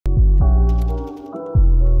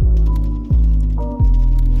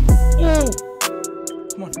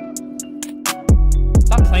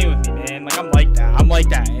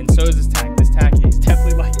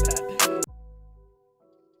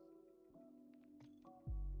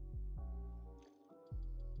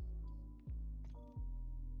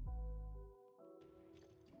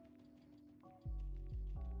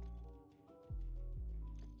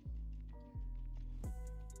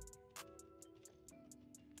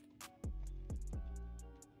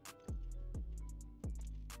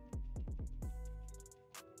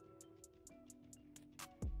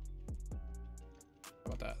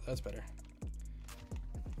that. That's better.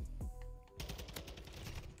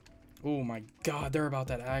 Oh my god, they're about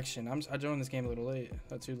that action. I joined this game a little late.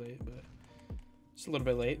 Not too late, but just a little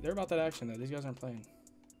bit late. They're about that action though. These guys aren't playing.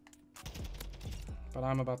 But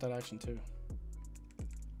I'm about that action too.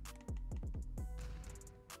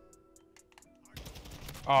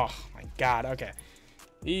 Oh my god, okay.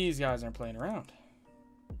 These guys aren't playing around.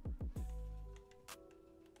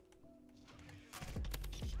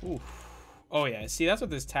 Ooh. Oh yeah, see, that's what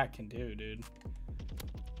this tack can do, dude.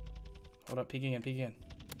 Hold up, peek again, peek again.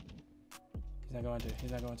 He's not going to,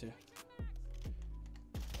 he's not going to.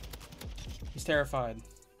 He's terrified.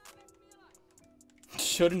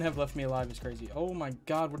 Shouldn't have left me alive, it's crazy. Oh my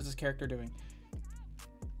god, what is this character doing?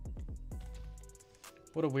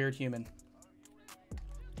 What a weird human.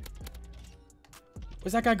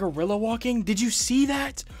 Was that guy gorilla walking? Did you see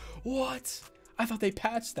that? What? I thought they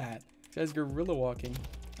patched that. This guy's gorilla walking.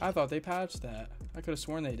 I thought they patched that. I could have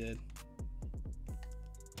sworn they did.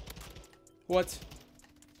 What?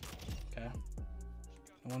 Okay.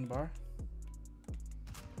 One bar.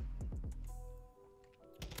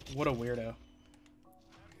 What a weirdo.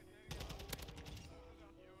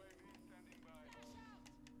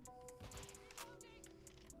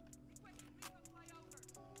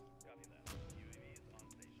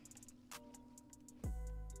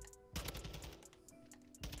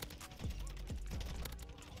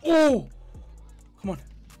 Oh, come on.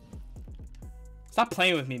 Stop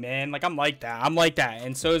playing with me, man. Like, I'm like that. I'm like that.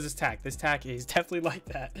 And so is this tack. This tack is definitely like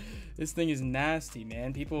that. This thing is nasty,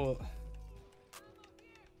 man. People.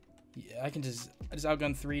 Yeah, I just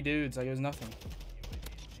outgunned 3 dudes. Like, it was nothing.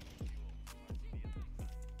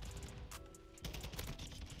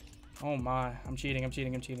 Oh my. I'm cheating. I'm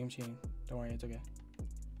cheating. I'm cheating. I'm cheating. Don't worry. It's okay.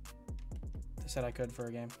 They said I could for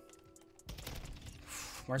a game.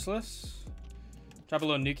 Merciless. Drop a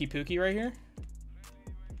little Nuke Pookie right here.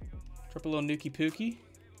 Drop a little Nuke Pookie.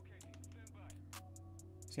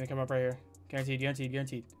 He's gonna come up right here. Guaranteed, guaranteed,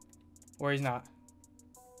 guaranteed. Or he's not.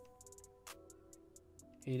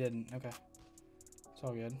 He didn't. Okay. It's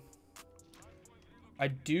all good. I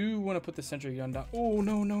do want to put the sentry gun down. Oh,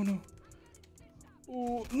 no, no, no.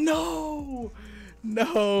 Oh, no.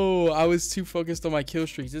 No. I was too focused on my kill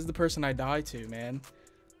streaks. This is the person I die to, man.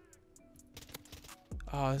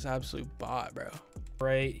 Oh, this absolute bot, bro.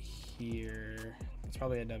 Right here. It's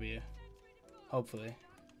probably a W. Hopefully.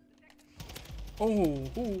 Oh,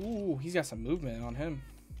 ooh, ooh, he's got some movement on him.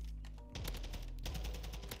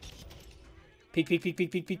 Peek, peek, peek, peek,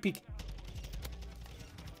 peek, peek, peek.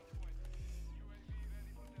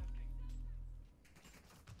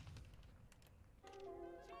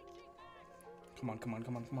 Come on, come on,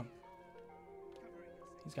 come on, come on.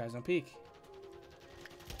 These guys don't peek.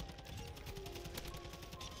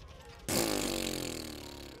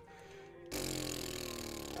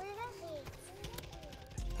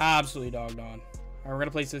 Absolutely dogged on. All right, we're gonna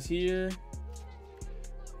place this here.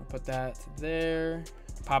 I'll put that there.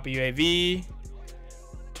 Pop a UAV.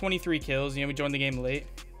 23 kills. You know, we joined the game late.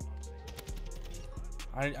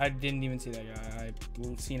 I didn't even see that guy.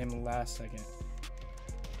 I seen him last second.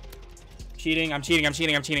 Cheating. I'm cheating. I'm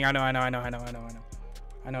cheating. I'm cheating. I know. I know. I know. I know. I know. I know.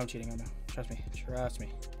 I know. I'm cheating. I know. Trust me. Trust me.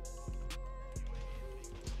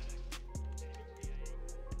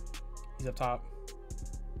 He's up top.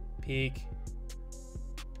 Peek.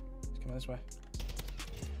 Coming this way.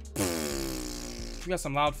 You got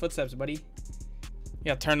some loud footsteps, buddy. You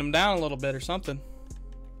gotta turn them down a little bit or something.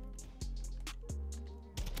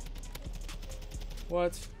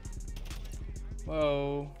 What?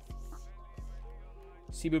 Whoa.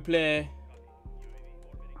 S'il vous plaît.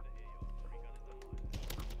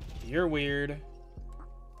 You're weird.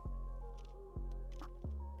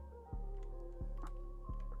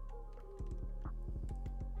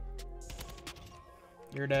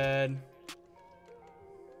 You're dead.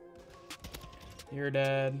 You're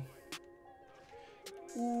dead.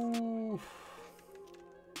 Ooh.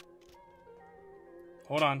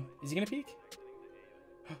 Hold on. Is he gonna peek?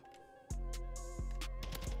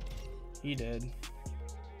 He did.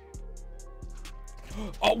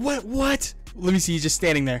 Oh, what? What? Let me see. He's just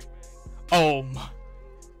standing there. Oh my.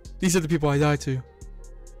 These are the people I died to.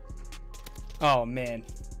 Oh man.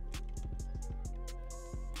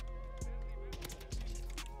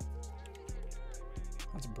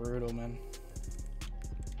 That's brutal, man.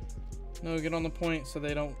 No, get on the point so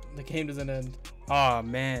they don't, the game doesn't end. Oh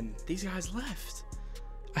man, these guys left.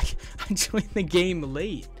 I joined the game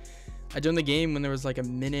late. I joined the game when there was like a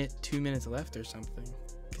minute, 2 minutes left or something.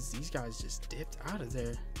 Because these guys just dipped out of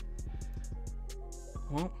there.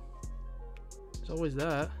 Well, there's always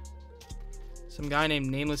that. Some guy named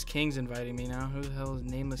Nameless King's inviting me now. Who the hell is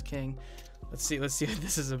Nameless King? Let's see what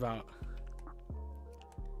this is about.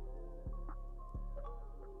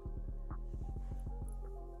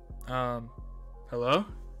 Hello?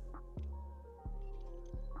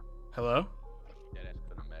 Hello? Yeah, I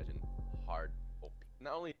couldn't imagine hard.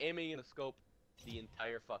 Not only aiming in the scope the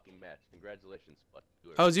entire fucking match. Congratulations, but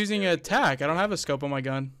I was using a tac. I don't have a scope on my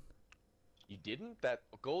gun. You didn't? That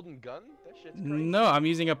golden gun? That shit's crazy. No, I'm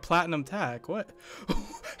using a platinum tac. What?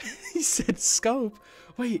 He said scope.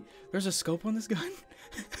 Wait, there's a scope on this gun?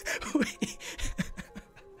 Wait.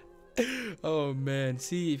 Oh man,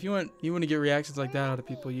 see, if you want to get reactions like that out of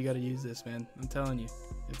people, you got to use this, man. I'm telling you,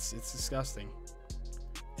 it's disgusting.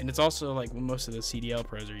 And it's also like what most of the CDL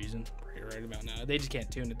pros are using right about now. They just can't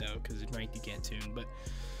tune it though, because it's ranked you can't tune. But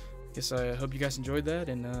I guess I hope you guys enjoyed that,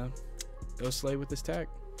 and go slay with this tac.